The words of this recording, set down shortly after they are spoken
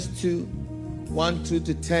2, 1, 2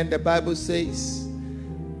 to 10, the Bible says,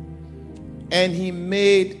 and he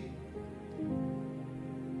made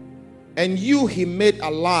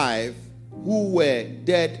alive who were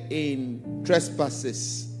dead in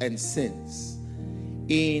trespasses and sins,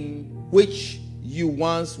 in which you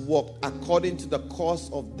once walked according to the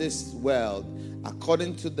course of this world,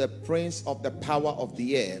 according to the prince of the power of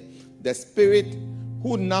the air, the spirit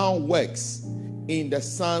who now works in the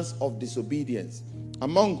sons of disobedience,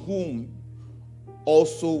 among whom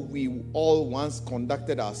also we all once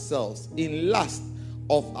conducted ourselves in lust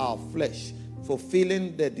of our flesh,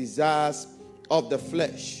 fulfilling the desires of the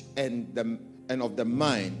flesh and of the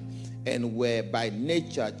mind, and were by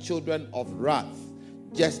nature children of wrath,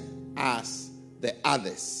 just as the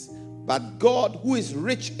others. But God, who is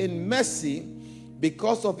rich in mercy,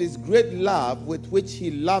 because of his great love with which he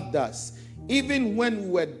loved us, even when we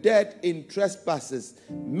were dead in trespasses,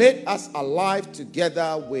 made us alive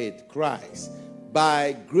together with Christ.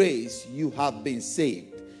 By grace you have been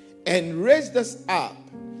saved, and raised us up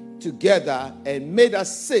together and made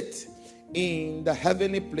us sit in the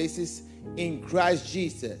heavenly places in Christ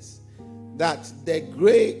Jesus, that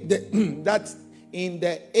in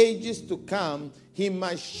the ages to come he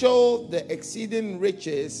might show the exceeding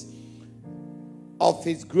riches of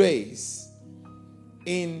his grace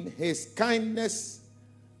in his kindness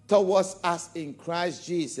towards us in Christ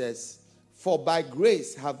Jesus. For by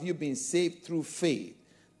grace have you been saved through faith,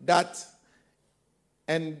 that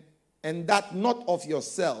not of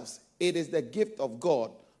yourselves, it is the gift of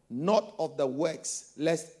God, not of works,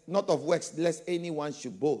 lest anyone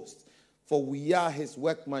should boast. For we are his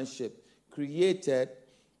workmanship, created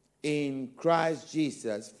in Christ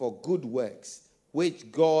Jesus for good works,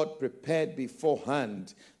 which God prepared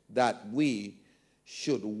beforehand that we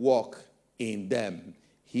should walk in them.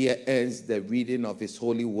 Here ends the reading of his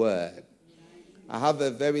holy word. I have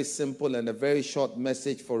a very simple and a very short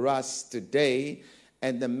message for us today,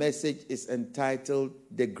 and the message is entitled,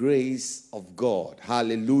 The Grace of God.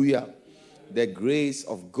 Hallelujah. The Grace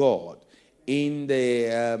of God. In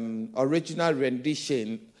the original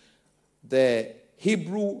rendition, the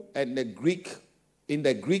Hebrew and the Greek, in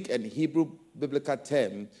the Greek and Hebrew biblical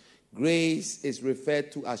term, grace is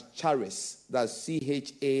referred to as charis, that's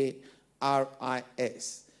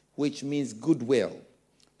charis, which means goodwill,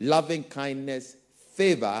 loving kindness,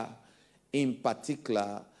 favor, in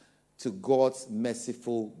particular to God's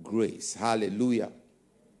merciful grace. Hallelujah.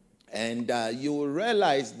 And you will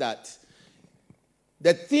realize that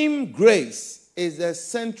the theme grace is a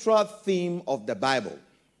central theme of the Bible.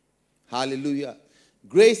 Hallelujah.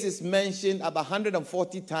 Grace is mentioned about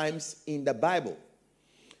 140 times in the Bible.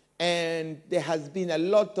 And there has been a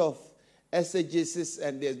lot of exegesis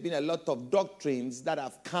and there's been a lot of doctrines that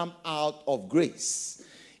have come out of grace.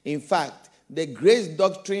 In fact, the grace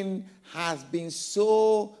doctrine has been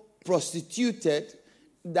so prostituted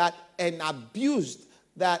and abused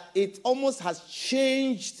that it almost has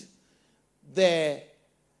changed the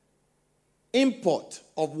import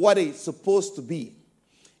of what it's supposed to be.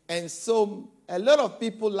 And so a lot of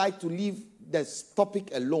people like to leave this topic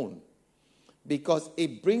alone because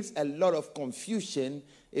it brings a lot of confusion.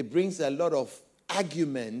 It brings a lot of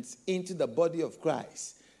arguments into the body of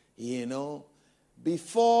Christ. You know,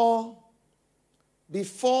 before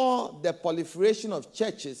the proliferation of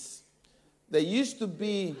churches, there used to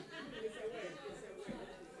be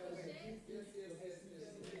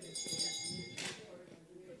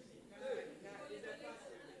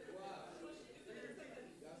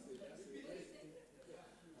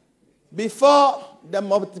before the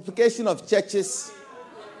multiplication of churches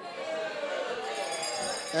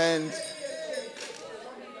and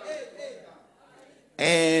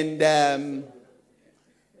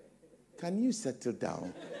can you settle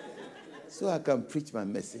down so I can preach my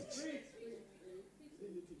message?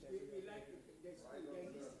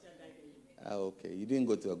 Okay, you didn't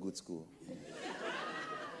go to a good school.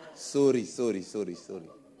 Sorry.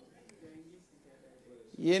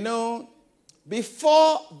 You know,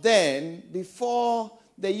 before there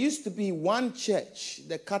used to be one church,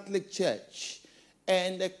 the Catholic Church,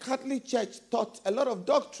 and the Catholic Church taught a lot of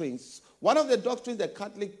doctrines. One of the doctrines the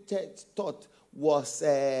Catholic Church taught was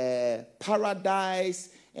paradise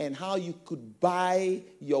and how you could buy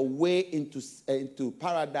your way into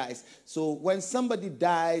paradise. So when somebody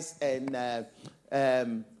dies and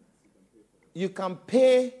you can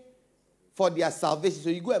pay for their salvation, so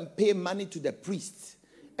you go and pay money to the priest,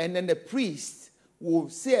 and then the priest will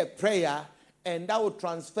say a prayer, and that will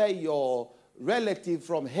transfer your relative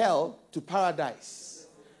from hell to paradise.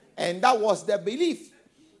 And that was their belief.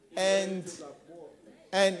 And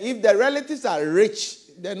if the relatives are rich,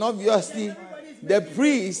 then obviously the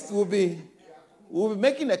priest will be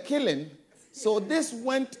making a killing. So this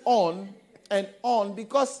went on and on,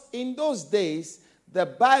 because in those days, the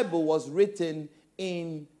Bible was written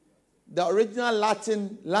in the original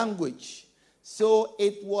Latin language. So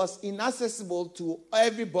it was inaccessible to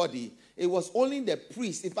everybody. It was only the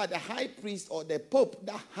priest, in fact, the high priest or the pope,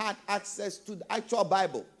 that had access to the actual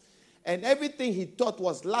Bible. And everything he taught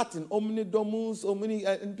was Latin, omni domus,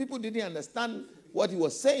 and people didn't understand what he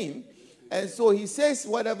was saying. And so he says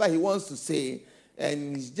whatever he wants to say.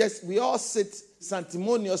 And we all sit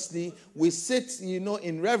sanctimoniously. We sit,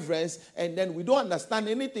 in reverence. And then we don't understand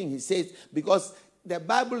anything he says, because the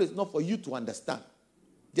Bible is not for you to understand.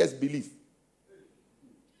 Just believe.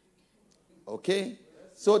 Okay?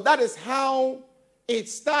 So that is how it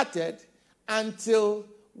started, until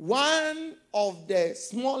one of the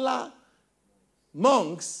smaller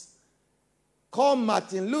monks called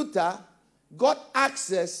Martin Luther got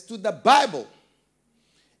access to the Bible.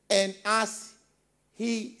 And as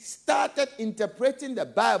he started interpreting the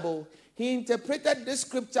Bible, he interpreted this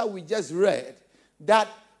scripture we just read, that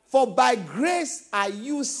for by grace are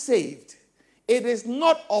you saved. It is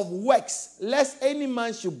not of works, lest any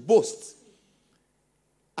man should boast.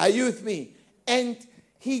 Are you with me? And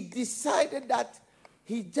he decided that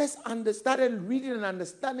he just started reading and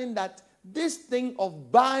understanding that this thing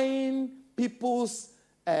of buying people's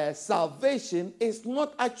salvation is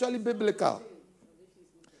not actually biblical.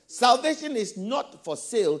 Salvation is not for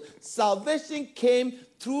sale. Salvation came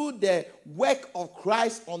through the work of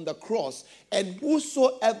Christ on the cross. And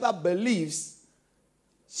whosoever believes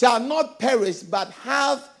shall not perish but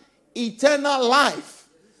have eternal life.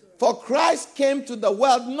 For Christ came to the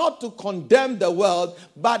world not to condemn the world,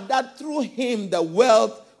 but that through him the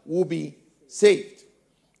world will be saved.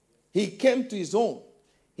 He came to his own.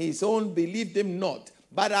 His own believed him not.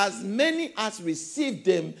 But as many as received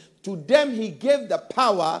him, to them he gave the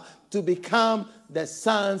power to become the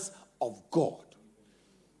sons of God.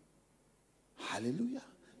 Hallelujah.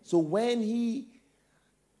 So when he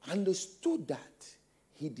understood that,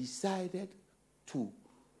 he decided to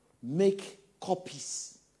make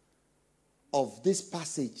copies of this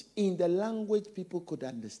passage in the language people could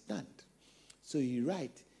understand. So he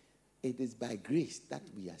writes, it is by grace that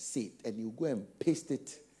we are saved. And you go and paste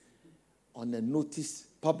it on a notice,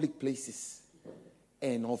 public places.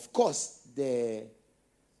 And of course, the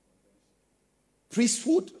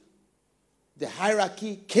priesthood, the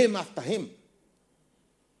hierarchy came after him.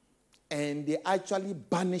 And they actually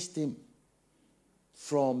banished him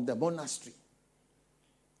from the monastery.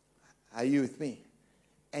 Are you with me?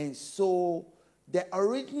 And so the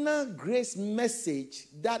original grace message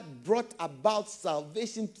that brought about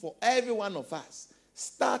salvation for every one of us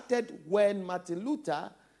started when Martin Luther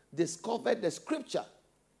discovered the scripture.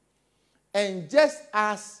 And just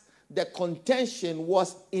as the contention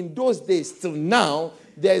was in those days till now,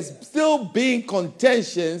 there's still being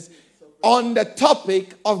contentions on the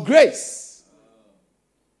topic of grace.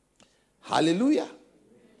 Hallelujah.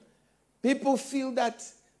 People feel that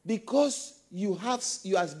because you have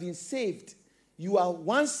been saved, you are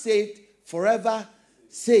once saved, forever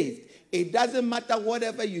saved. It doesn't matter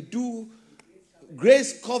whatever you do,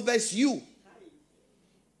 grace covers you.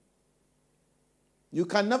 You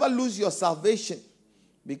can never lose your salvation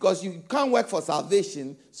because you can't work for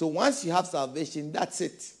salvation. So once you have salvation, that's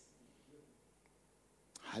it.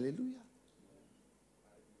 Hallelujah.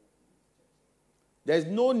 There's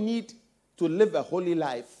no need to live a holy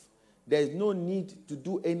life. There's no need to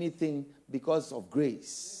do anything because of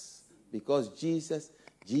grace. Because Jesus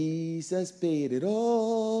paid it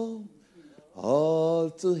all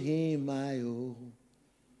to him I owe.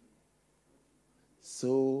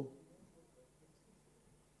 So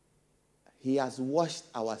he has washed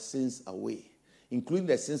our sins away, including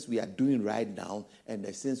the sins we are doing right now and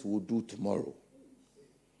the sins we'll do tomorrow.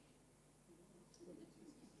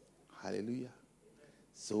 Hallelujah.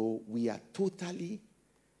 So we are totally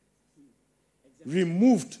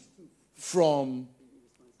removed from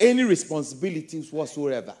any responsibilities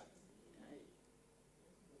whatsoever.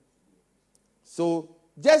 So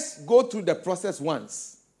just go through the process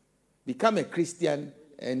once. Become a Christian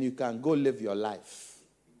and you can go live your life.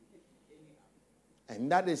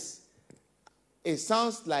 And that is, it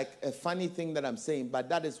sounds like a funny thing that I'm saying, but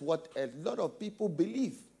that is what a lot of people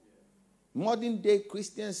believe. Modern day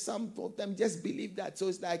Christians, some of them just believe that. So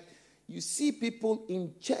it's like you see people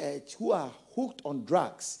in church who are hooked on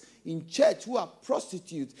drugs, in church who are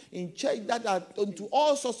prostitutes, in church that are into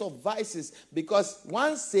all sorts of vices because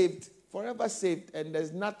once saved, forever saved, and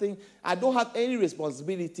there's nothing, I don't have any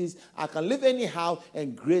responsibilities, I can live anyhow,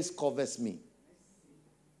 and grace covers me.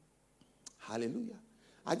 Hallelujah.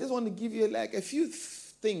 I just want to give you like a few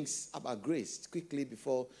things about grace quickly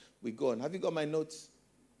before we go on. Have you got my notes?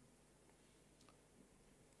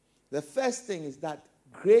 The first thing is that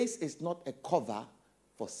grace is not a cover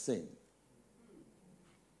for sin.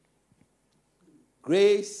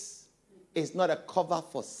 Grace is not a cover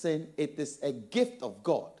for sin. It is a gift of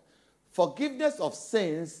God. Forgiveness of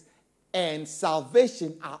sins and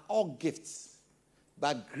salvation are all gifts.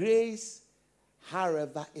 But grace,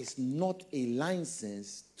 however, is not a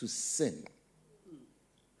license to sin.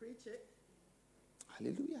 Preach it.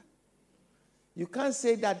 Hallelujah. You can't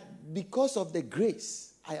say that because of the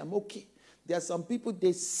grace, I am okay. There are some people,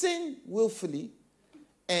 they sin willfully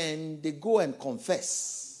and they go and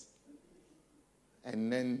confess.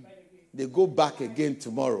 And then they go back again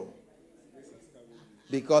tomorrow.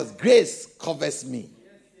 Because grace covers me.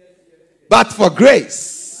 But for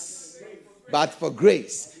grace,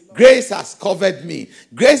 grace has covered me.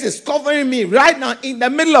 Grace is covering me right now in the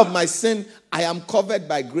middle of my sin. I am covered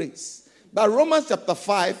by grace. But Romans chapter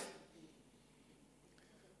 5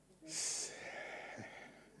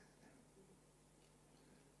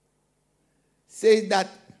 says that,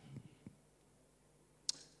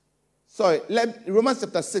 Romans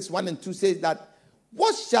chapter 6, 1 and 2 says that,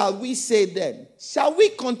 what shall we say then? Shall we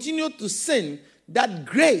continue to sin that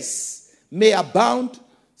grace may abound?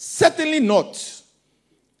 Certainly not.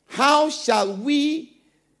 How shall we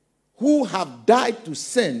who have died to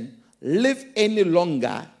sin live any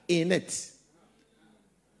longer in it?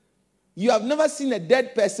 You have never seen a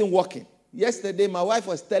dead person walking. Yesterday, my wife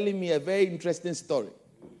was telling me a very interesting story.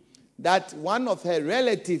 That one of her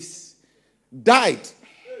relatives died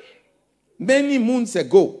many moons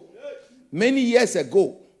ago, many years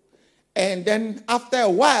ago. And then after a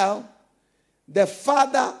while, the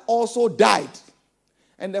father also died.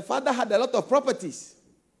 And the father had a lot of properties.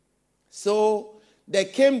 So there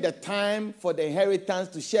came the time for the inheritance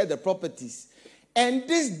to share the properties. And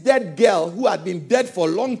this dead girl, who had been dead for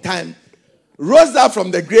a long time, rose up from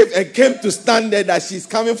the grave and came to stand there that she's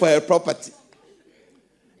coming for her property.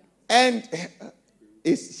 And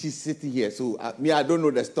she's sitting here, so I don't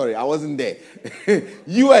know the story. I wasn't there.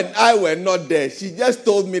 You and I were not there. She just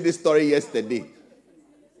told me the story yesterday.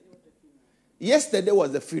 Yesterday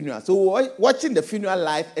was the funeral. So we were watching the funeral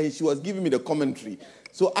live, and she was giving me the commentary.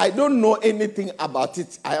 So I don't know anything about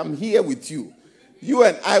it. I am here with you. You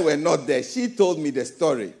and I were not there. She told me the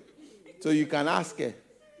story. So you can ask her.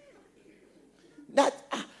 That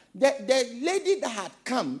the lady that had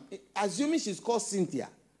come, assuming she's called Cynthia.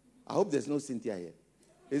 I hope there's no Cynthia here.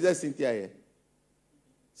 Is there Cynthia here?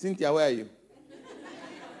 Cynthia, where are you?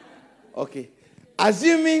 Okay.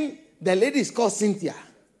 Assuming the lady is called Cynthia.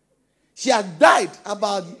 She had died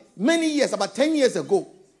about many years, about 10 years ago.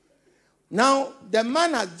 Now, the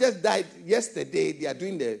man has just died yesterday. They are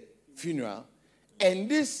doing the funeral. And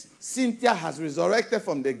this Cynthia has resurrected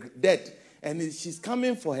from the dead. And she's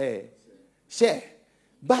coming for her share.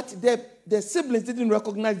 But the siblings didn't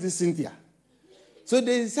recognize this Cynthia. So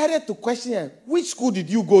they decided to question her, which school did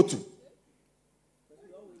you go to?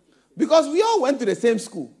 Because we all went to the same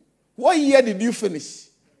school. What year did you finish?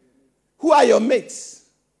 Who are your mates?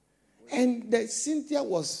 And the Cynthia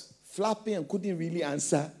was flapping and couldn't really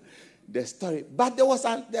answer the story. But there was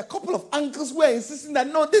a couple of uncles who were insisting that,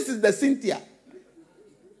 no, this is the Cynthia.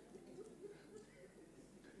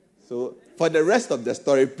 So for the rest of the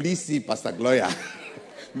story, please see Pastor Gloria.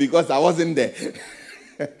 Because I wasn't there.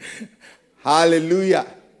 Hallelujah.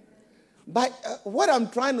 But what I'm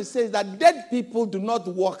trying to say is that dead people do not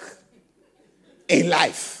walk in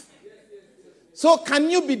life. So can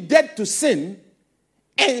you be dead to sin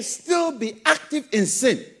and still be active in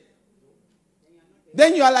sin?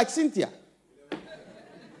 Then you are like Cynthia.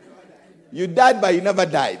 You died, but you never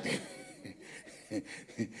died.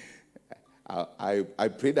 I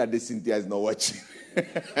pray that this Cynthia is not watching.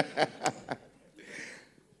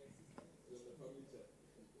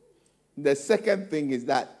 The second thing is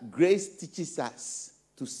that grace teaches us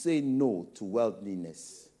to say no to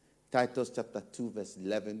worldliness. Titus chapter 2, verse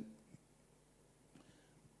 11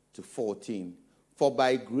 to 14. For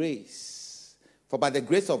by the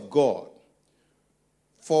grace of God,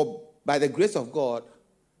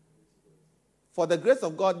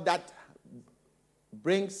 that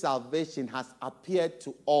brings salvation has appeared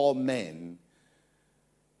to all men,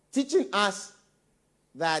 teaching us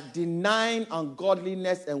that denying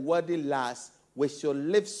ungodliness and worldly lust, we shall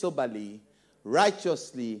live soberly,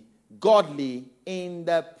 righteously, godly in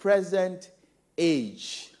the present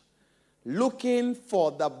age, looking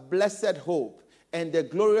for the blessed hope and the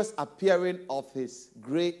glorious appearing of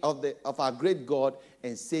our great God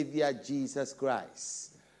and Savior Jesus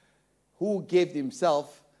Christ, who gave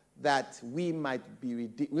himself that we might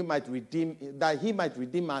redeem, that he might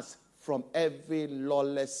redeem us from every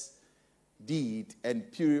lawless deed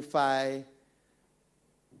and purify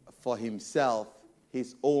for himself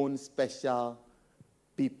his own special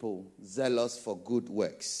people, zealous for good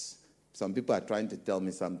works. Some people are trying to tell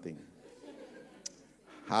me something.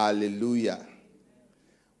 Hallelujah.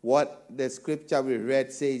 What the scripture we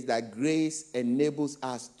read says that grace enables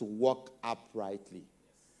us to walk uprightly.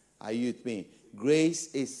 Are you with me?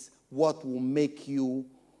 Grace is what will make you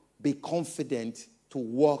be confident to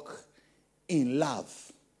walk in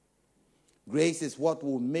love. Grace is what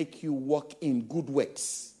will make you walk in good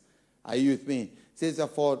works. Are you with me? It says,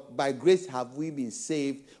 for by grace have we been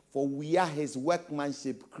saved, for we are his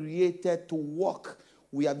workmanship, created to walk.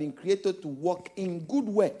 We have been created to walk in good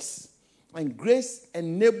works. And grace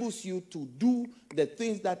enables you to do the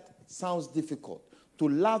things that sounds difficult. To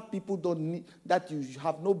love people that you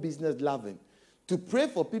have no business loving. To pray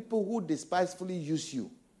for people who despisefully use you.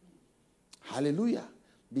 Hallelujah.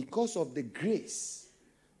 Because of the grace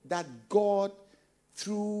that God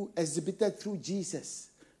exhibited through Jesus.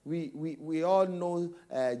 We all know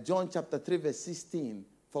John chapter 3 verse 16.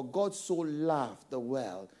 For God so loved the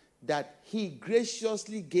world that he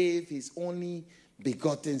graciously gave his only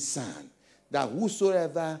begotten Son, that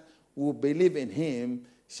whosoever will believe in him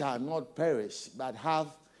shall not perish, but have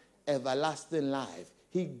everlasting life.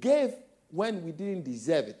 He gave when we didn't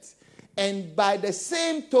deserve it. And by the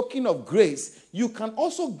same token of grace, you can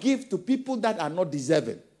also give to people that are not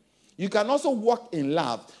deserving. You can also walk in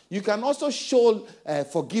love. You can also show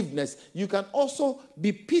forgiveness. You can also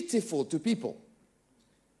be pitiful to people.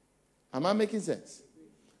 Am I making sense?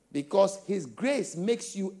 Because his grace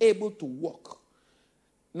makes you able to walk.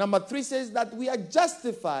 Number 3 says that we are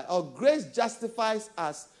justified, or grace justifies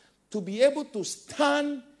us to be able to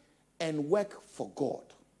stand and work for God.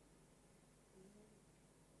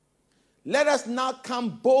 Let us now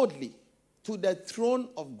come boldly to the throne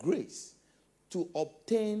of grace to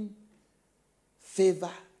obtain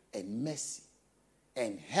favor and mercy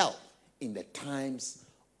and help in the times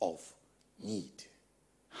of need.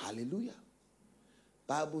 Hallelujah.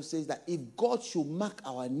 Bible says that if God should mark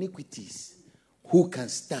our iniquities, who can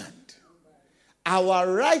stand?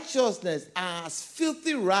 Our righteousness are as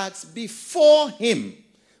filthy rags before him.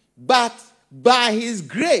 But by his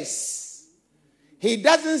grace, he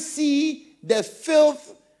doesn't see the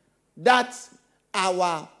filth that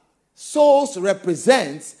our souls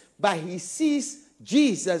represent, but he sees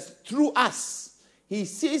Jesus through us. He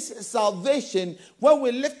sees salvation. When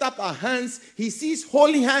we lift up our hands, he sees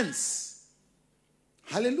holy hands.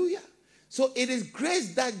 Hallelujah. So it is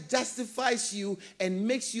grace that justifies you and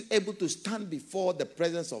makes you able to stand before the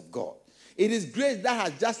presence of God. It is grace that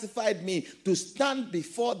has justified me to stand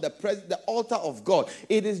before the altar of God.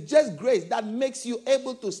 It is just grace that makes you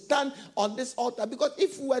able to stand on this altar. Because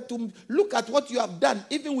if we were to look at what you have done,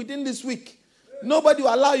 even within this week, nobody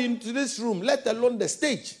will allow you into this room, let alone the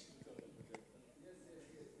stage.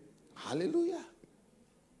 Hallelujah.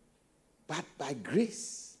 But by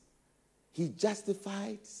grace, he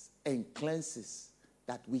justifies and cleanses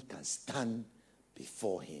that we can stand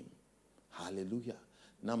before him. Hallelujah.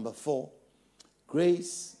 Number 4,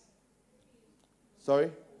 grace.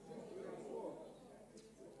 Sorry?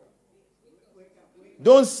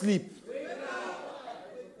 Don't sleep.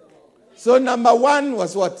 So number 1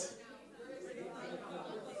 was what?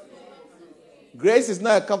 Grace is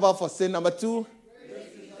not a cover for sin. Number 2?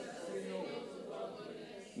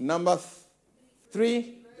 Number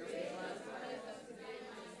 3?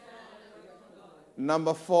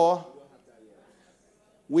 Number 4,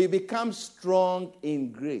 we become strong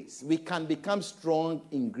in grace. We can become strong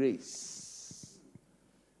in grace.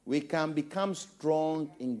 We can become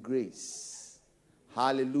strong in grace.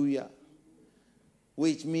 Hallelujah.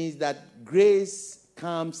 Which means that grace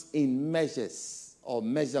comes in measures or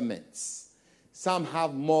measurements. Some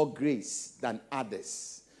have more grace than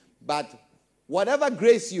others. But whatever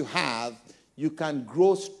grace you have, you can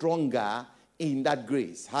grow stronger in that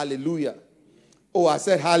grace. Hallelujah. Oh, I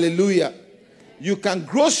said hallelujah. You can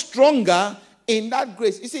grow stronger in that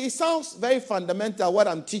grace. You see, it sounds very fundamental what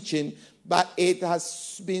I'm teaching, but it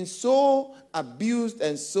has been so abused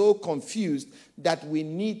and so confused that we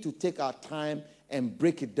need to take our time and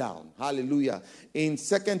break it down. Hallelujah. In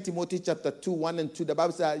 2 Timothy chapter 2, 1 and 2, the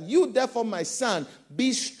Bible says, you therefore, my son,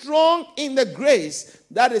 be strong in the grace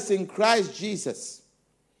that is in Christ Jesus.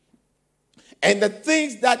 And the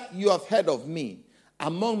things that you have heard of me,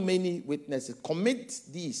 among many witnesses, commit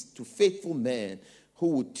these to faithful men who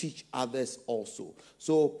will teach others also.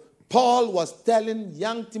 So Paul was telling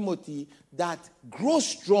young Timothy that grow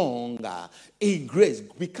stronger in grace.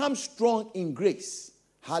 Become strong in grace.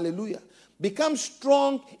 Hallelujah. Become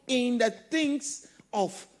strong in the things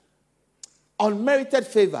of unmerited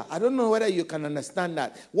favor. I don't know whether you can understand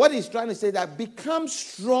that. What he's trying to say that become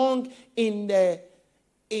strong in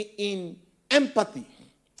empathy.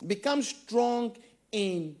 Become strong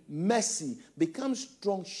in mercy. Become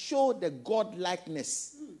strong. Show the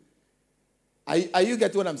God-likeness. Are you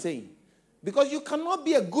getting what I'm saying? Because you cannot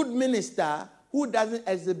be a good minister who doesn't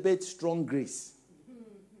exhibit strong grace.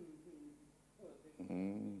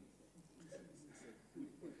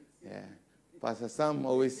 Yeah. Pastor Sam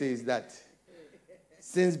always says that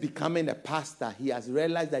since becoming a pastor, he has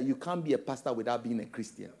realized that you can't be a pastor without being a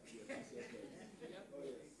Christian.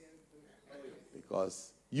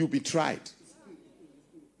 Because you'll be tried.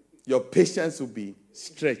 Your patience will be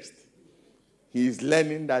stretched. He is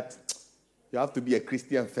learning that you have to be a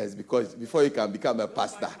Christian first before you can become a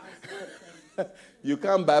pastor. You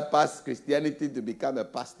can't bypass Christianity to become a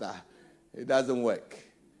pastor. It doesn't work.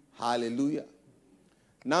 Hallelujah.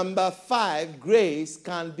 Number 5, grace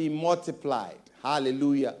can be multiplied.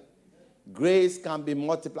 Hallelujah. Grace can be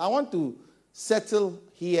multiplied. I want to settle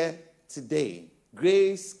here today.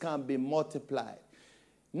 Grace can be multiplied.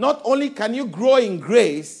 Not only can you grow in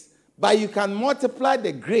grace, but you can multiply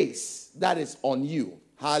the grace that is on you.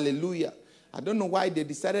 Hallelujah. I don't know why they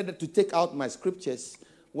decided to take out my scriptures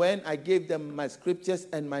when I gave them my scriptures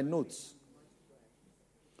and my notes.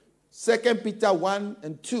 2 Peter 1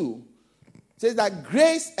 and 2 says that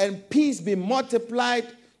grace and peace be multiplied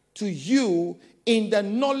to you in the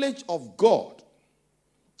knowledge of God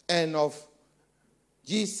and of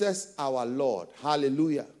Jesus our Lord.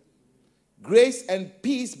 Hallelujah. Grace and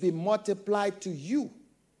peace be multiplied to you.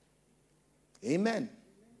 Amen.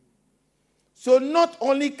 So not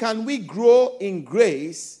only can we grow in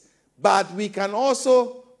grace, but we can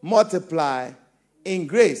also multiply in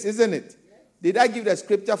grace, isn't it? Did I give the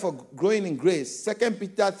scripture for growing in grace? 2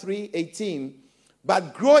 Peter 3:18.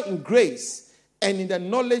 But grow in grace and in the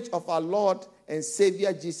knowledge of our Lord and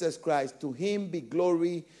Savior Jesus Christ. To him be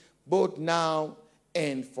glory both now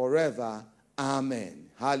and forever.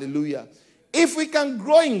 Amen. Hallelujah. If we can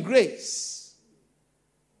grow in grace,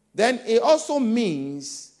 then it also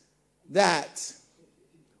means that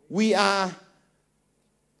we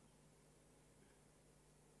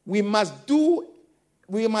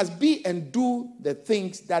must be and do the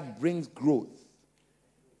things that brings growth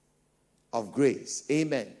of grace.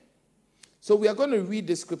 Amen. So we are going to read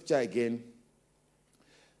the scripture again.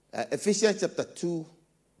 Ephesians chapter 2,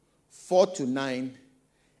 4-9.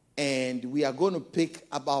 And we are going to pick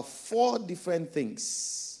about 4 different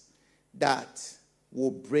things that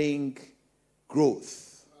will bring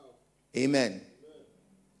growth. Amen.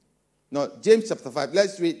 Now, James chapter 5.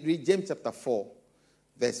 Let's read James chapter 4,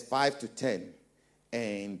 verse 5-10.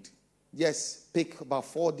 And just pick about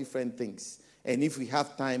 4 different things. And if we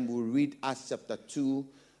have time, we'll read Acts chapter 2.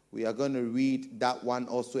 We are going to read that one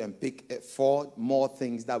also and pick 4 more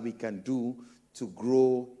things that we can do to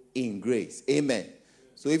grow in grace. Amen.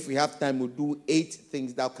 So if we have time, we'll do 8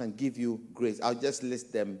 things that can give you grace. I'll just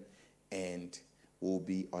list them and we'll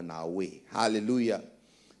be on our way. Hallelujah.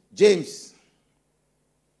 James.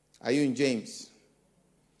 Are you in James?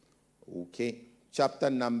 Okay.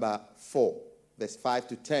 Chapter number 4, verse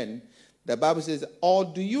 5-10. The Bible says, or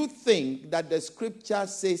do you think that the scripture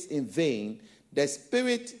says in vain, the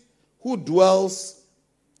Spirit who dwells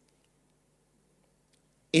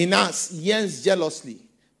in us yearns jealously,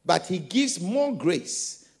 but he gives more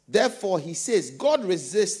grace. Therefore, he says, God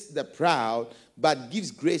resists the proud, but gives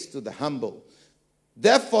grace to the humble.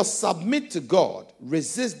 Therefore, submit to God,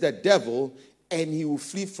 resist the devil, and he will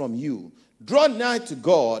flee from you. Draw nigh to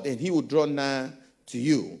God, and he will draw nigh to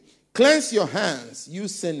you. Cleanse your hands, you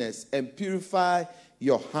sinners, and purify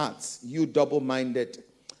your hearts, you double-minded.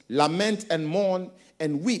 Lament and mourn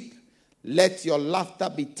and weep. Let your laughter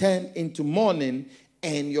be turned into mourning,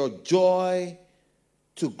 and your joy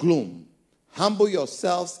to gloom. Humble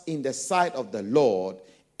yourselves in the sight of the Lord,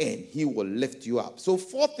 and he will lift you up. So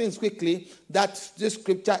 4 things quickly that this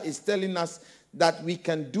scripture is telling us that we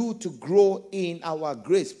can do to grow in our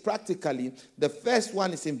grace practically. The first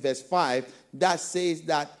one is in verse 5 that says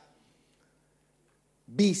that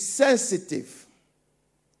be sensitive.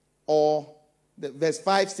 Or the verse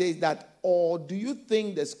 5 says that, or do you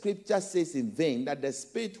think the scripture says in vain that the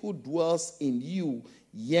Spirit who dwells in you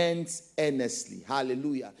yearns earnestly?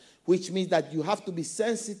 Hallelujah. Which means that you have to be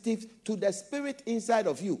sensitive to the Spirit inside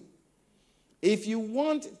of you. If you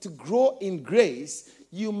want to grow in grace,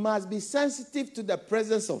 you must be sensitive to the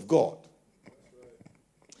presence of God.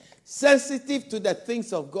 Sensitive to the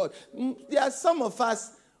things of God. There are some of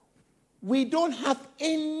us, we don't have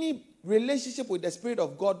any relationship with the Spirit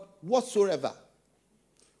of God whatsoever.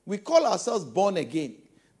 We call ourselves born again.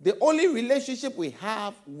 The only relationship we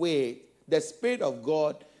have with the Spirit of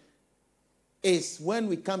God is when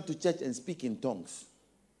we come to church and speak in tongues.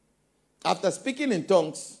 After speaking in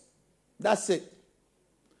tongues, that's it.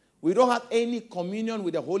 We don't have any communion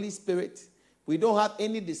with the Holy Spirit. We don't have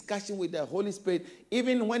any discussion with the Holy Spirit.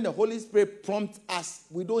 Even when the Holy Spirit prompts us,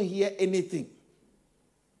 we don't hear anything.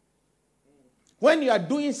 When you are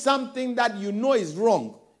doing something that you know is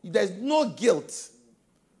wrong, there's no guilt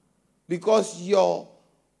because your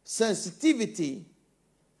sensitivity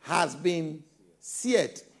has been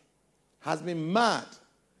seared, has been marred.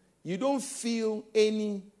 You don't feel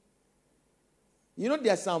any. You know,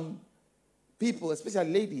 there are some people,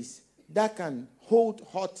 especially ladies, that can hold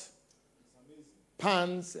hot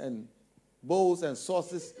pans and bowls and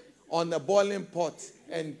sauces on a boiling pot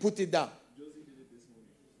and put it down.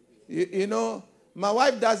 You know, my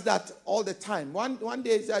wife does that all the time. One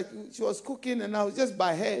day she was cooking and I was just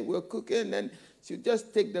by her. We were cooking and she would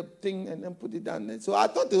just take the thing and then put it down. So I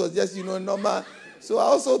thought it was just, normal. So I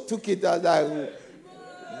also took it as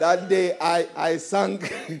that day I sang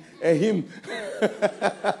a hymn.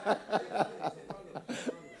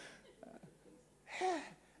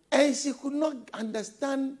 And she could not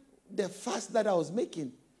understand the fuss that I was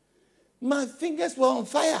making. My fingers were on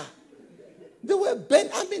fire. They were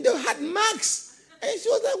bent. They had marks. And she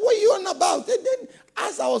was like, what are you on about? And then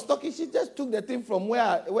as I was talking, she just took the thing from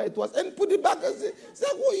where it was and put it back and said,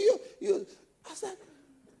 what you? I said,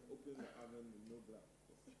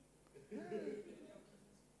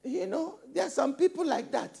 there are some people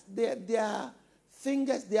like that. Their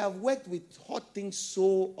fingers, they have worked with hot things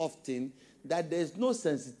so often that there's no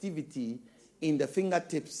sensitivity in the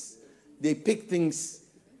fingertips. They pick things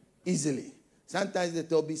easily. Sometimes there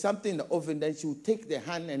will be something in the oven, then she will take the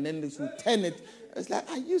hand and then she will turn it. It's like,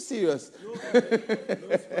 are you serious?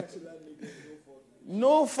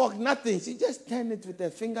 No fork, nothing. She just turned it with her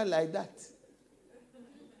finger like that.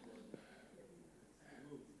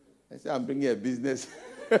 I said, I'm bringing a business.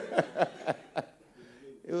 It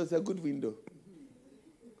was a good window.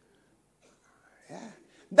 Yeah.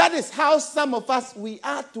 That is how some of us, we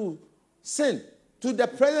are to sin, to the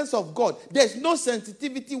presence of God. There's no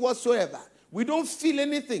sensitivity whatsoever. We don't feel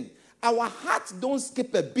anything. Our hearts don't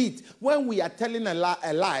skip a beat when we are telling a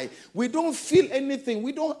lie. We don't feel anything.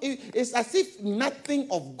 It's as if nothing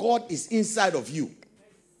of God is inside of you.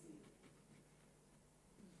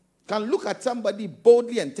 Can look at somebody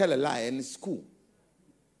boldly and tell a lie and it's cool.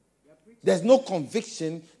 There's no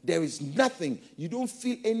conviction. There is nothing. You don't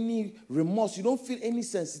feel any remorse. You don't feel any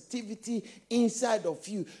sensitivity inside of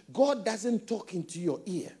you. God doesn't talk into your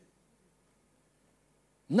ear.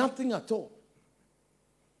 Nothing at all.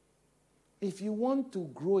 If you want to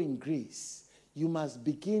grow in grace, you must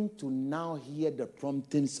begin to now hear the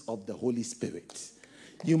promptings of the Holy Spirit.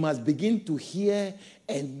 You must begin to hear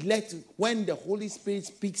and when the Holy Spirit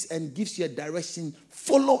speaks and gives you a direction,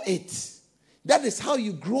 follow it. That is how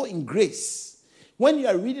you grow in grace. When you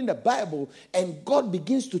are reading the Bible and God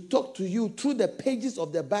begins to talk to you through the pages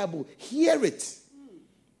of the Bible, hear it.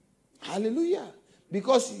 Hallelujah.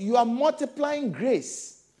 Because you are multiplying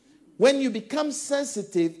grace. When you become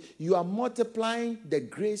sensitive, you are multiplying the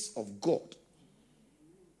grace of God.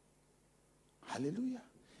 Hallelujah.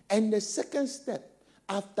 And the second step,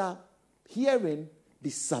 after hearing, be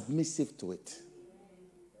submissive to it.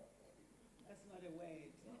 That's not a word.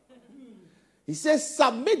 He says,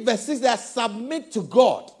 submit, verse 6, that submit to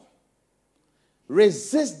God.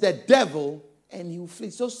 Resist the devil and he will flee.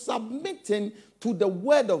 So submitting to the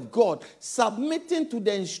word of God, submitting to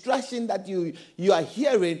the instruction that you are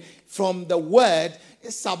hearing from the word,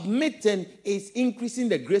 submitting is increasing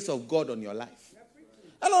the grace of God on your life.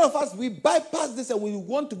 A lot of us, we bypass this and we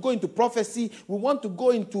want to go into prophecy. We want to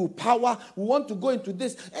go into power. We want to go into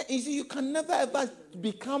this. And you see, you can never ever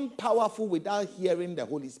become powerful without hearing the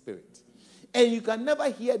Holy Spirit. And you can never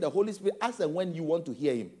hear the Holy Spirit as and when you want to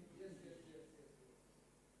hear him.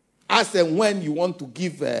 As and when you want to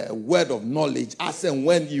give a word of knowledge, as and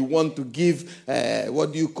when you want to give, a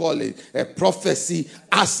prophecy,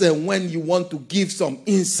 as and when you want to give some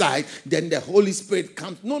insight, then the Holy Spirit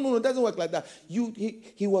comes. No, it doesn't work like that.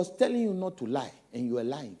 He was telling you not to lie, and you were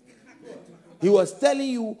lying. He was telling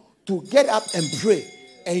you to get up and pray,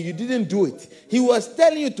 and you didn't do it. He was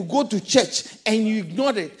telling you to go to church and you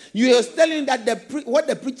ignored it. He was telling you that what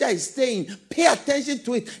the preacher is saying, pay attention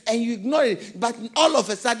to it, and you ignore it. But all of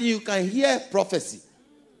a sudden you can hear prophecy.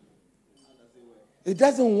 It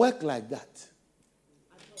doesn't work like that.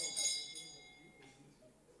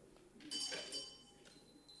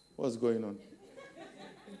 What's going on?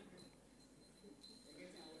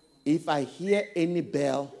 If I hear any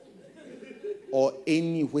bell, or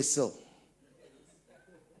any whistle,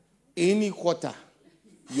 any quarter,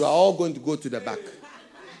 you are all going to go to the back.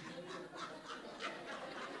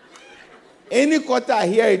 Any quarter I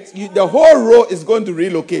hear it, the whole row is going to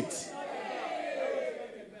relocate.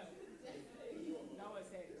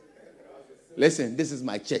 Listen, this is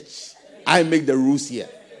my church. I make the rules here.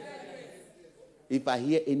 If I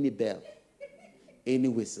hear any bell, any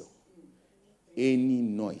whistle, any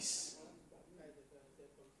noise,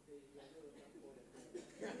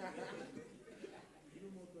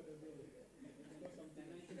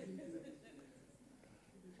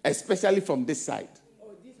 especially from this side,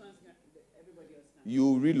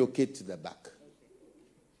 you relocate to the back.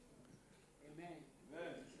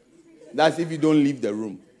 That's if you don't leave the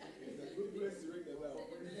room.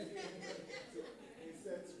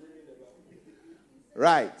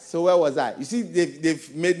 Right. So where was I? You see,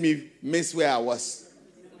 they've made me miss where I was.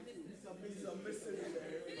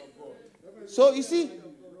 So you see,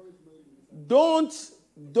 don't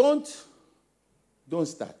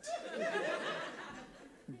start.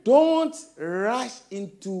 Don't rush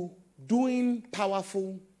into doing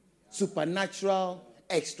powerful, supernatural,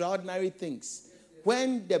 extraordinary things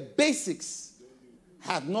when the basics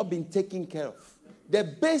have not been taken care of. The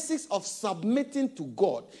basics of submitting to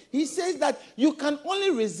God. He says that you can only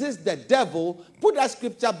resist the devil. Put that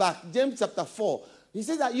scripture back, James chapter 4. He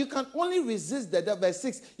says that you can only resist the devil. Verse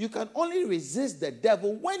 6. You can only resist the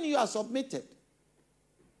devil when you are submitted.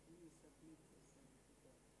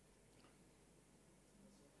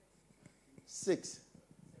 Six.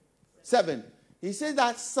 7. He says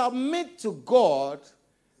that submit to God,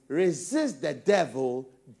 resist the devil,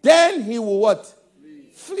 then he will what?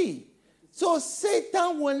 Flee. So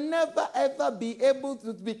Satan will never ever be able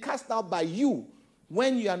to be cast out by you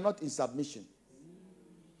when you are not in submission.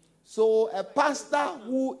 So a pastor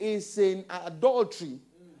who is in adultery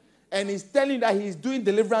and is telling you that he is doing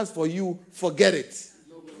deliverance for you, forget it.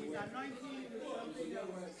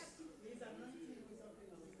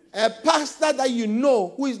 A pastor that you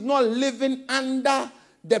know who is not living under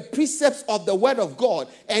the precepts of the word of God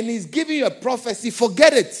and is giving you a prophecy,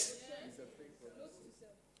 forget it.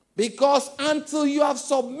 Because until you have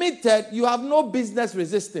submitted, you have no business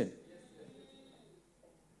resisting.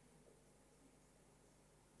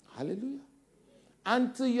 Hallelujah.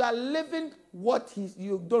 Until you are living what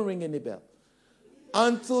you don't ring any bell.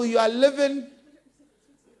 Until you are living,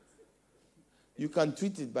 you can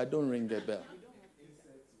tweet it, but don't ring the bell.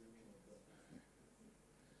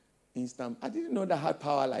 Instant. I didn't know that had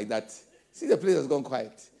power like that. See, the place has gone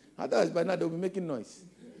quiet. Otherwise, by now they'll be making noise.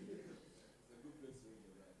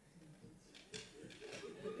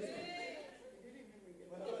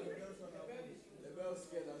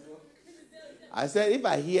 I said, if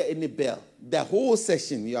I hear any bell, the whole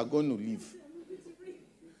session, you are going to leave.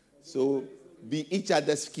 So be each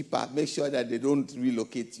other's keeper. Make sure that they don't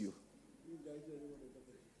relocate you.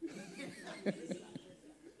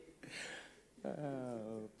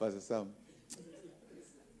 Pastor Sam.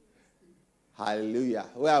 Hallelujah.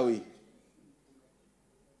 Where are we?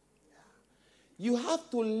 You have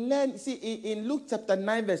to learn. See, in Luke chapter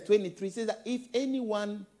 9, verse 23, it says that if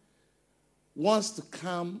anyone wants to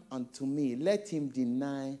come unto me, let him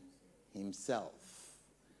deny himself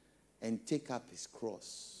and take up his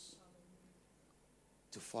cross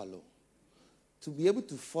to follow. To be able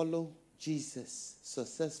to follow Jesus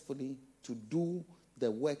successfully, to do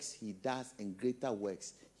the works he does and greater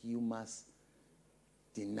works, you must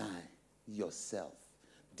deny yourself.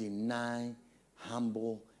 Deny,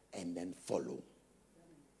 humble, and then follow.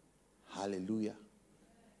 Hallelujah.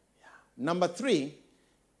 Yeah. Number 3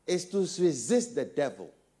 is to resist the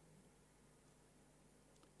devil.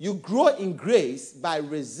 You grow in grace by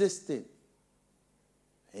resisting.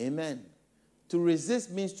 Amen. To resist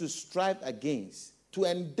means to strive against, to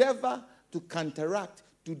endeavor, to counteract,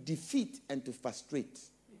 to defeat, and to frustrate.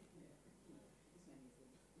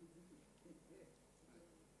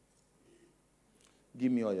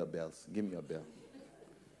 Give me all your bells. Give me your bell.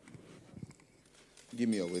 Give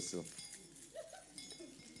me your whistle.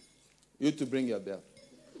 You to bring your bell.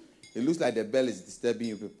 It looks like the bell is disturbing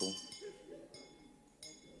you people.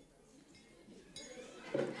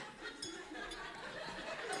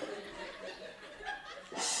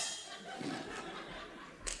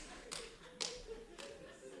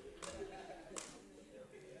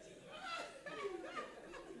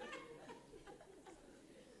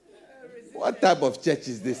 What type of church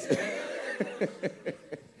is this?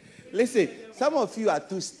 Listen, some of you are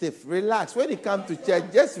too stiff. Relax. When you come to church,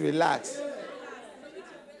 just relax.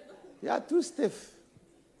 You are too stiff.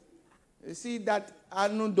 You see that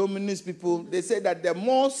Anno Dominus people, they say that the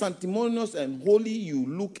more sanctimonious and holy you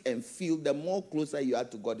look and feel, the more closer you are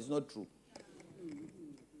to God. It's not true.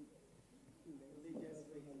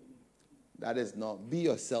 That is not. Be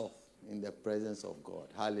yourself in the presence of God.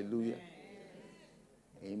 Hallelujah.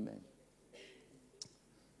 Amen.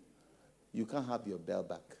 You can't have your bell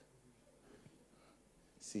back.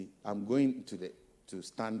 See, I'm going to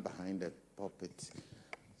stand behind the pulpit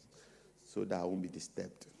so that I won't be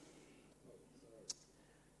disturbed.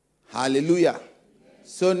 Hallelujah.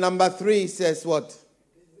 So number 3 says what?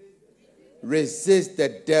 Resist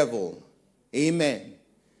the devil. Amen.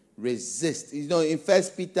 Resist. You know, in 1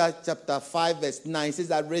 Peter chapter 5 verse 9, it says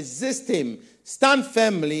that resist him. Stand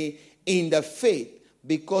firmly in the faith,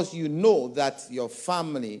 because you know that you're a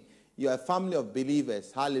family of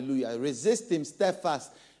believers. Hallelujah. Resist him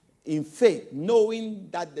steadfast in faith, knowing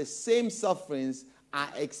that the same sufferings are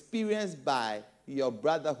experienced by your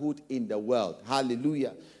brotherhood in the world.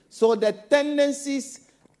 Hallelujah. So the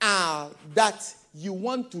tendencies are that you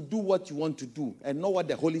want to do what you want to do and not what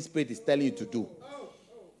the Holy Spirit is telling you to do.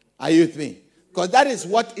 Are you with me? Because that is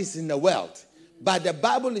what is in the world. But the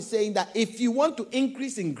Bible is saying that if you want to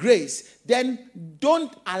increase in grace, then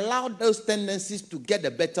don't allow those tendencies to get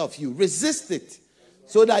the better of you. Resist it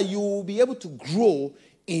so that you will be able to grow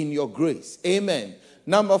in your grace. Amen.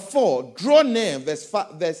 Number 4, draw near.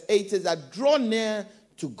 Verse 8 says that draw near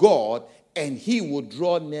to God and he will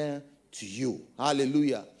draw near to you.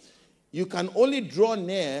 Hallelujah. You can only draw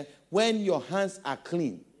near when your hands are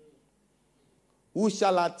clean. Who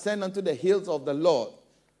shall ascend unto the hills of the Lord?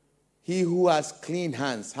 He who has clean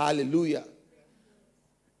hands. Hallelujah.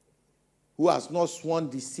 Who has not sworn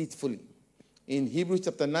deceitfully. In Hebrews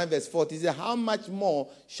chapter 9 verse 40, it says, how much more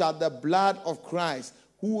shall the blood of Christ,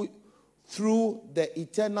 who through the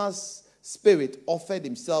eternal Spirit offered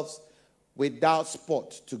himself without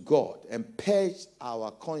spot to God and purge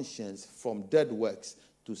our conscience from dead works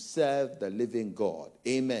to serve the living God.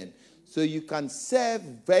 Amen. So you can serve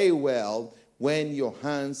very well when your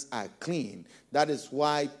hands are clean. That is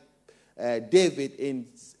why David in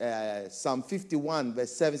Psalm 51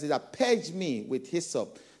 verse 7 says that purge me with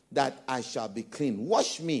hyssop that I shall be clean.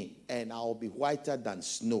 Wash me and I will be whiter than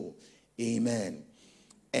snow. Amen.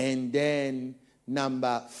 And then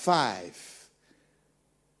number 5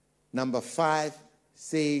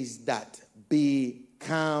 says that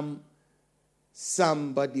become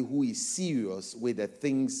somebody who is serious with the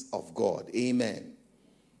things of God. Amen.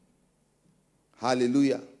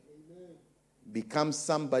 Hallelujah. Amen. Become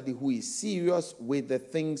somebody who is serious with the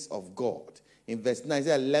things of God. In verse 9, it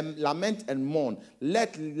says, lament and mourn.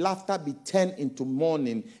 Let laughter be turned into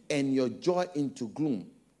mourning and your joy into gloom.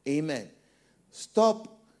 Amen. Stop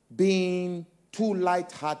being too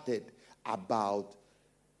light-hearted about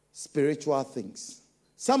spiritual things.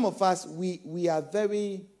 Some of us, we are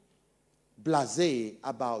very blasé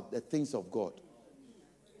about the things of God.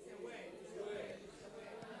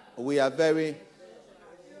 We are very...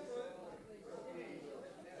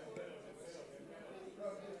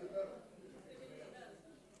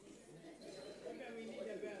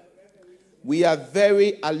 We are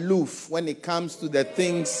very aloof when it comes to the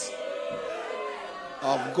things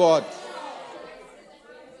of God.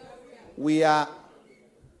 We are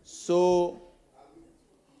so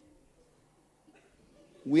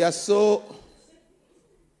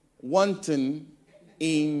wanting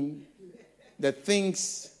in the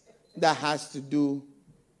things that has to do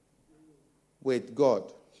with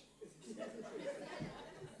God.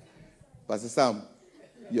 Pastor Sam,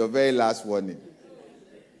 your very last warning.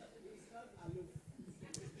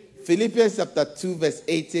 Philippians chapter 2 verse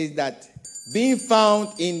 8 says that being found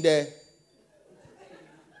in the...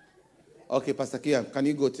 Okay, Pastor Kian, can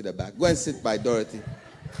you go to the back? Go and sit by Dorothy.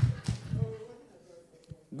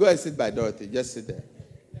 Go and sit by Dorothy. Just sit there.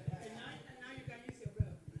 Now you can use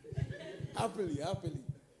your bell. Happily.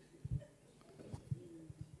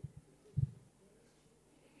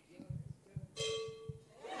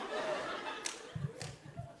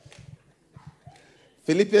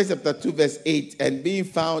 Philippians chapter 2 verse 8, and being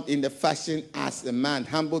found in the fashion as a man,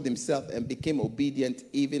 humbled himself and became obedient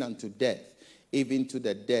even unto death, even to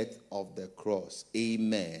the death of the cross.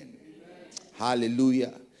 Amen.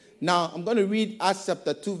 Hallelujah. Now, I'm going to read Acts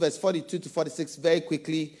chapter 2 verse 42 to 46 very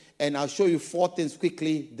quickly, and I'll show you 4 things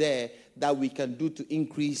quickly there that we can do to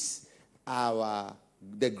increase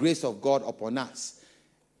the grace of God upon us.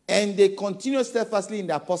 And they continued steadfastly in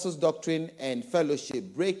the apostles' doctrine and fellowship,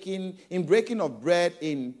 breaking of bread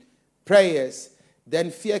in prayers.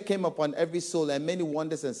 Then fear came upon every soul, and many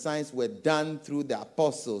wonders and signs were done through the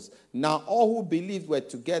apostles. Now all who believed were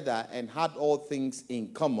together and had all things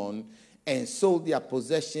in common, and sold their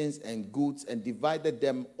possessions and goods and divided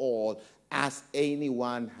them all as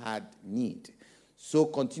anyone had need. So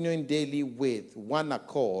continuing daily with one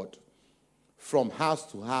accord from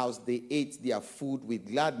house to house, they ate their food with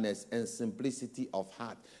gladness and simplicity of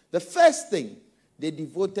heart. The first thing, they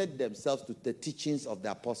devoted themselves to the teachings of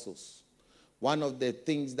the apostles. One of the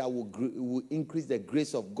things that will increase the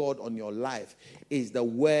grace of God on your life is the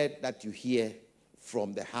word that you hear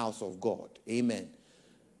from the house of God. Amen.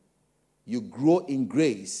 You grow in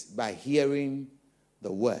grace by hearing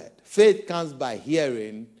the word. Faith comes by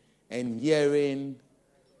hearing, and hearing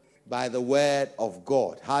by the word of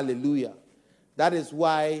God. Hallelujah. That is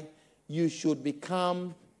why you should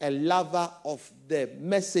become a lover of the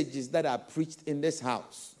messages that are preached in this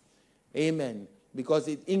house. Amen. Because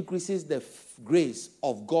it increases the grace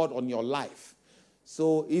of God on your life.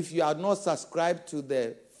 So if you are not subscribed to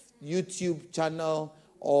the YouTube channel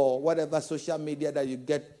or whatever social media that you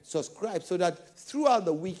get, subscribe so that throughout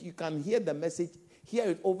the week you can hear the message, hear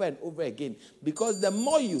it over and over again. Because the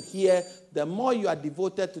more you hear, the more you are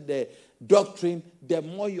devoted to the doctrine, the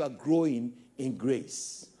more you are growing in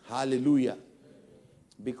grace. Hallelujah.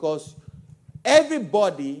 Because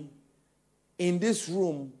everybody in this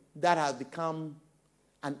room that has become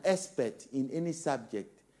an expert in any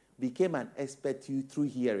subject became an expert through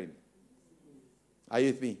hearing. Are you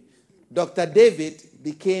with me? Dr. David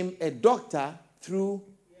became a doctor through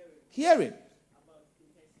hearing.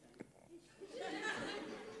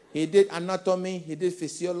 He did anatomy, he did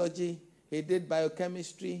physiology, he did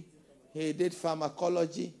biochemistry, he did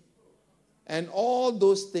pharmacology, and all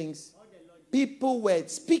those things. People were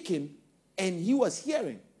speaking and he was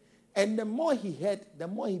hearing. And the more he heard, the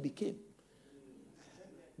more he became.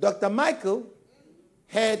 Dr. Michael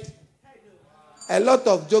had a lot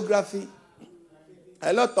of geography,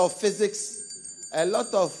 a lot of physics, a lot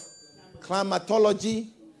of climatology,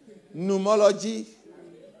 pneumology,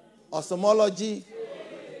 osmology,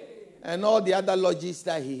 and all the other logies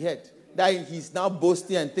that he had. That he's now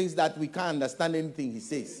boasting and thinks that we can't understand anything he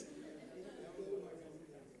says.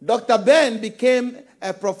 Dr. Ben became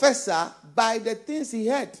a professor by the things he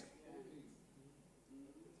had.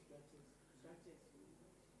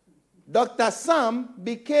 Dr. Sam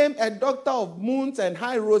became a doctor of moons and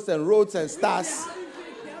high roads and roads and stars.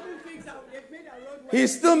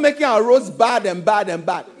 He's still making our roads bad and bad and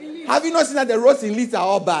bad. Have you not seen that the roads in Leeds are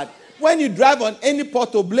all bad? When you drive on any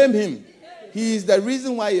pothole, blame him. He is the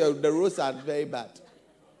reason why the roads are very bad.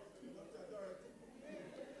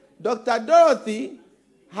 Dr. Dorothy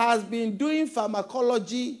has been doing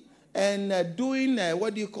pharmacology and doing,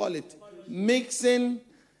 mixing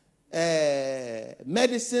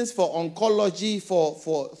medicines for oncology,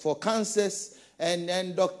 for cancers.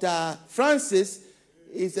 And Dr. Francis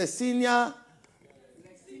is a senior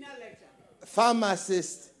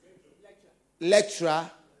pharmacist lecturer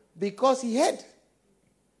because he had.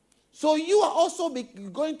 So you are also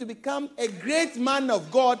going to become a great man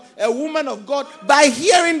of God, a woman of God, by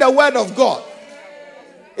hearing the word of God.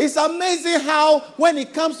 It's amazing how when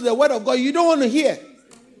it comes to the word of God, you don't want to hear.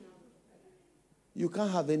 You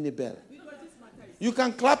can't have any bell. You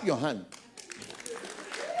can clap your hand.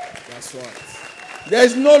 That's right. There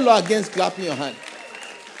is no law against clapping your hand.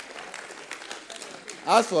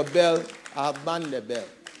 As for bell, I have banned the bell.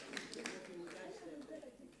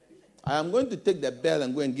 I am going to take the bell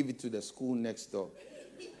and go and give it to the school next door.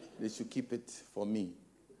 They should keep it for me.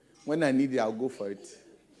 When I need it, I'll go for it.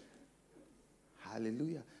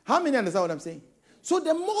 Hallelujah. How many understand what I'm saying? So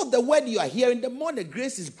the more the word you are hearing, the more the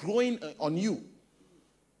grace is growing on you.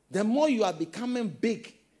 The more you are becoming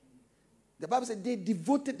big. The Bible said they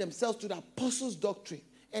devoted themselves to the apostles' doctrine.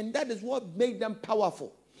 And that is what made them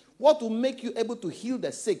powerful. What will make you able to heal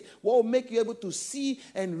the sick? What will make you able to see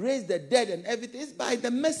and raise the dead and everything? Is by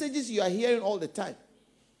the messages you are hearing all the time.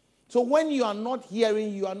 So when you are not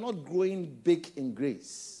hearing, you are not growing big in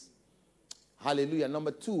grace. Hallelujah.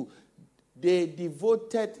 Number 2, they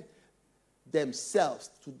devoted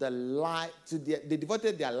themselves to they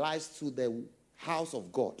devoted their lives to the house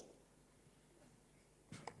of God,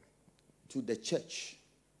 to the church.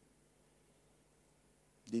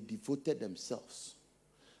 They devoted themselves.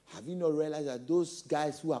 Have you not realized that those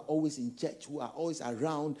guys who are always in church, who are always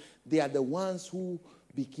around, they are the ones who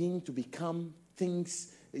begin to become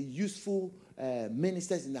useful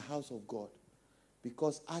ministers in the house of God?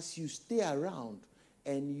 Because as you stay around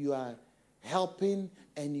and you are helping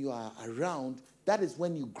and you are around, that is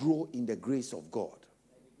when you grow in the grace of God.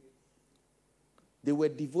 They were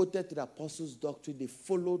devoted to the apostles' doctrine. They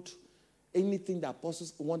followed anything the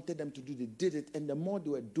apostles wanted them to do. They did it. And the more they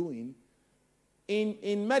were doing,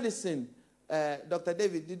 in medicine, Dr.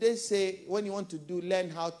 David, did they say when you want to learn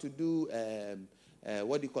how to do,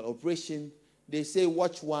 operation, they say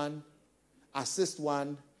watch one, assist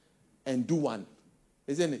one, and do one,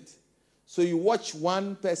 isn't it? So you watch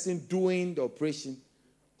one person doing the operation,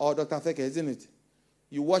 or Dr. Feke, isn't it?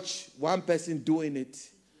 You watch one person doing it,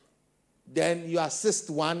 then you assist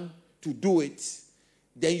one to do it,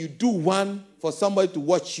 then you do one for somebody to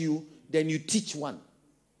watch you, then you teach one.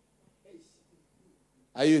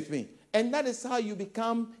 Are you with me? And that is how you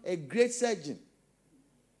become a great surgeon.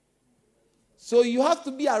 So you have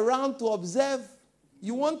to be around to observe.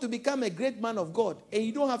 You want to become a great man of God, and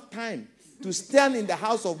you don't have time to stand in the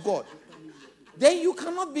house of God. Then you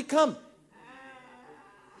cannot become.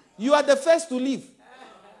 You are the first to leave.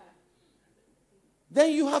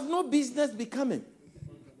 Then you have no business becoming.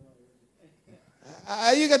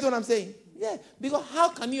 Are you getting what I'm saying? Yeah. Because how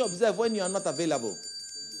can you observe when you are not available?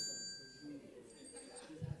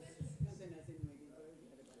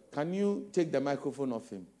 Can you take the microphone off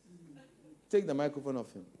him? Take the microphone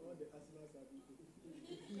off him.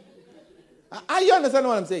 Are you understand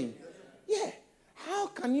what I'm saying? Yeah. How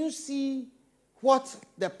can you see what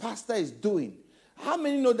the pastor is doing? How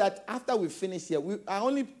many know that after we finish here, I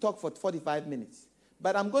only talk for 45 minutes,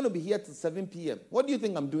 but I'm going to be here till 7 p.m. What do you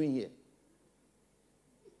think I'm doing here?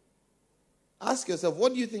 Ask yourself,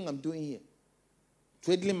 what do you think I'm doing here?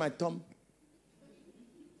 Twiddling my thumb?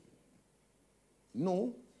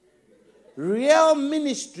 No. Real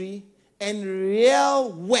ministry and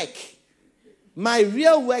real work. My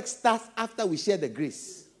real work starts after we share the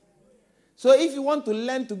grace. So if you want to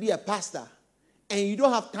learn to be a pastor and you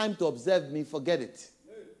don't have time to observe me, forget it.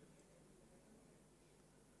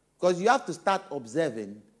 Because you have to start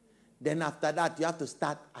observing. Then after that, you have to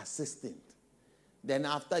start assisting. Then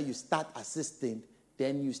after you start assisting,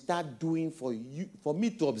 then you start doing for me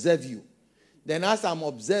to observe you. Then as I'm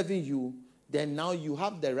observing you, then now you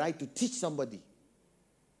have the right to teach somebody.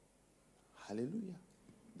 Hallelujah.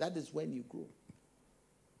 That is when you grow.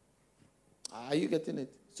 Are you getting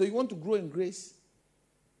it? So you want to grow in grace?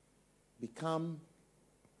 Become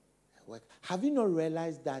a worker. Have you not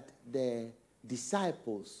realized that the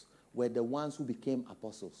disciples were the ones who became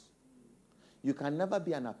apostles? You can never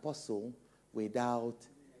be an apostle without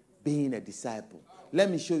being a disciple.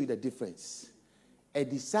 Let me show you the difference. A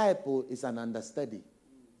disciple is an understudy.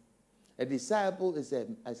 A disciple is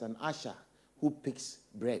an usher who picks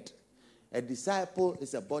bread. A disciple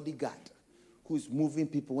is a bodyguard who is moving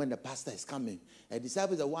people when the pastor is coming. A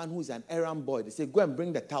disciple is the one who is an errand boy. They say, go and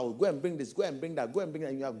bring the towel, go and bring this, go and bring that, go and bring that.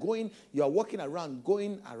 And you are walking around,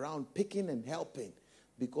 going around, picking and helping.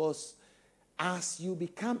 Because as you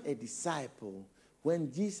become a disciple,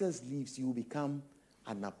 when Jesus leaves, you become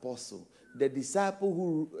an apostle. The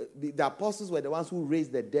apostles were the ones who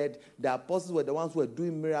raised the dead. The apostles were the ones who were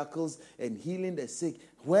doing miracles and healing the sick.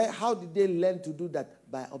 How did they learn to do that?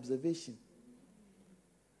 By observation.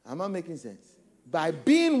 Am I making sense? By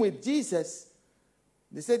being with Jesus,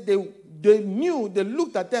 they said they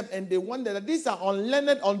looked at them and they wondered that these are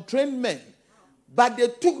unlearned, untrained men. But they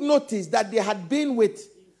took notice that they had been with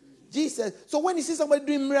Jesus. So when you see somebody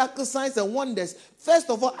doing miracle signs and wonders, first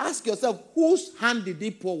of all, ask yourself, whose hand did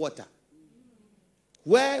he pour water?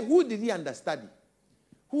 Who did he understudy?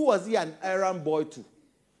 Who was he an errand boy to?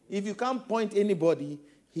 If you can't point anybody,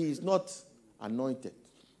 he is not anointed.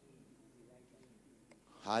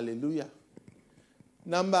 Hallelujah.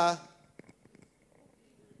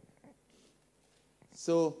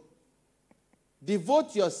 So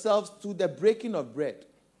devote yourselves to the breaking of bread.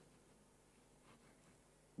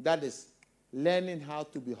 That is learning how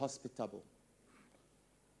to be hospitable.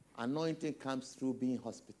 Anointing comes through being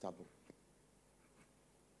hospitable.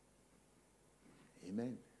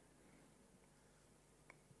 Amen.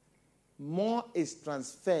 More is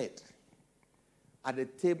transferred at the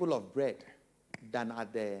table of bread than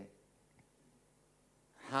at the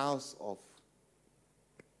house of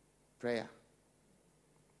prayer.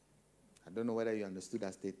 I don't know whether you understood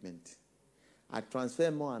that statement. I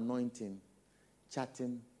transfer more anointing,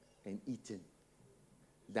 chatting, and eating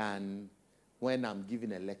than when I'm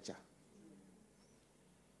giving a lecture.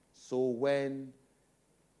 So when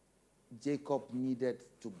Jacob needed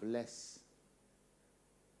to bless,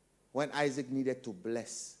 when Isaac needed to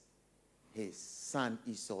bless his son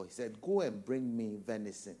Esau, he said, go and bring me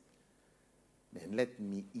venison. Then let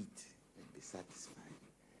me eat and be satisfied.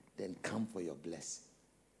 Then come for your blessing.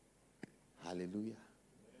 Hallelujah.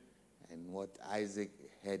 And what Isaac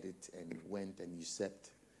heard it and went and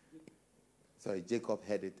usurped. Sorry, Jacob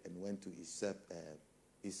heard it and went to usurp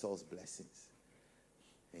Esau's blessings.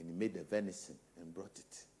 And he made the venison and brought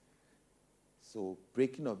it. So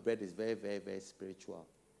breaking of bread is very, very, very spiritual.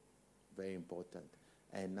 Very important.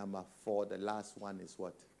 And number 4, the last one is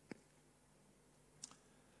what?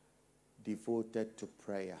 Devoted to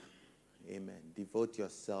prayer. Amen. Devote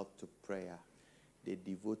yourself to prayer. They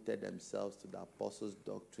devoted themselves to the apostles'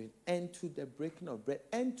 doctrine and to the breaking of bread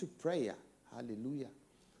and to prayer. Hallelujah.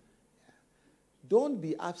 Yeah. Don't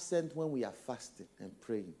be absent when we are fasting and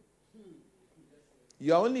praying.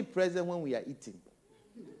 You are only present when we are eating.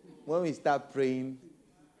 When we start praying,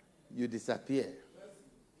 you disappear.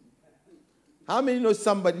 How many know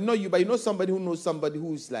somebody, not you, but you know somebody who knows somebody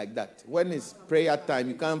who is like that? When it's prayer time,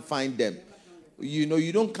 you can't find them. You know,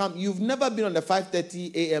 you don't come. You've never been on the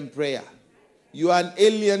 5:30 a.m. prayer. You are an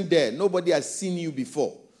alien there. Nobody has seen you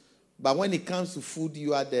before. But when it comes to food,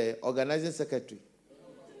 you are the organizing secretary.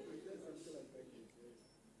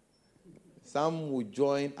 Some will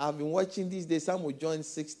join. I've been watching these days. Some will join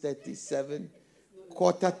 6:30, 7,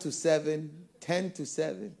 6:45, 10 to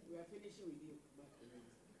 7. We are finishing with you.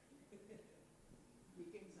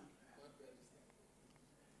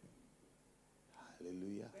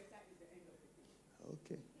 Hallelujah.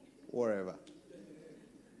 Okay. Wherever.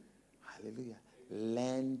 Hallelujah.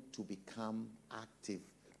 Learn to become active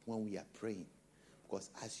when we are praying. Because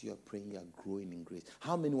as you are praying, you are growing in grace.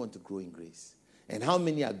 How many want to grow in grace? And how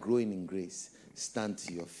many are growing in grace? Stand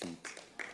to your feet.